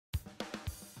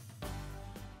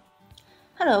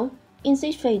Hello, in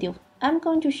this video, I'm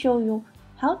going to show you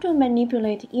how to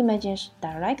manipulate images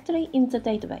directly in the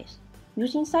database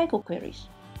using SQL queries.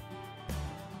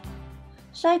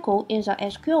 SQL is a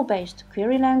SQL-based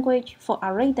query language for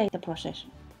array data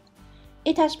processing.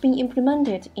 It has been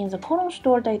implemented in the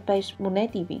colum-store database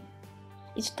MonetDB.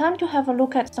 It's time to have a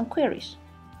look at some queries.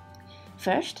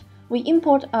 First, we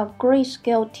import a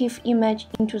grayscale TIFF image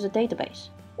into the database.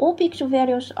 All pixel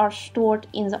values are stored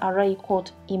in the array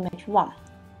called image1.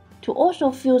 To also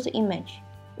view the image,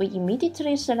 we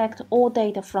immediately select all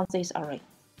data from this array.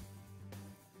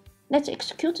 Let's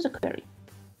execute the query.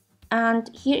 And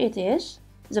here it is,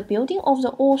 the building of the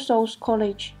All Souls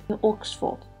College in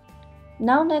Oxford.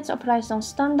 Now let's apply some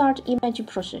standard image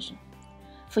processing.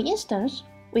 For instance,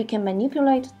 we can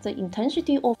manipulate the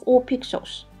intensity of all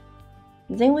pixels.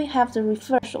 Then we have the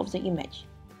reverse of the image.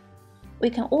 We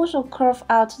can also curve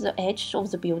out the edges of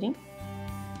the building,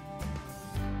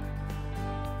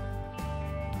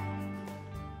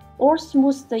 or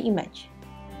smooth the image.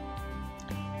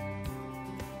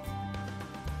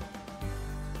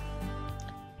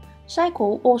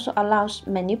 SciQL also allows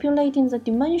manipulating the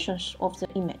dimensions of the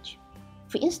image.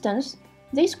 For instance,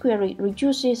 this query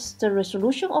reduces the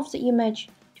resolution of the image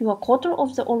to a quarter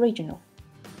of the original.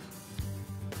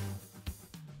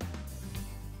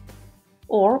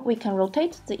 Or we can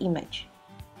rotate the image.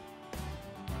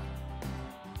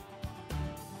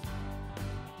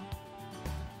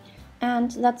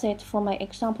 And that's it for my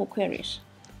example queries.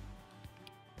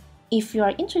 If you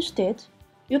are interested,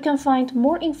 you can find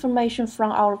more information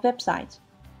from our website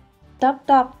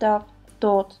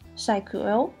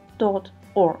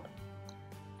www.sciql.org.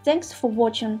 Thanks for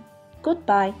watching.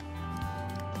 Goodbye.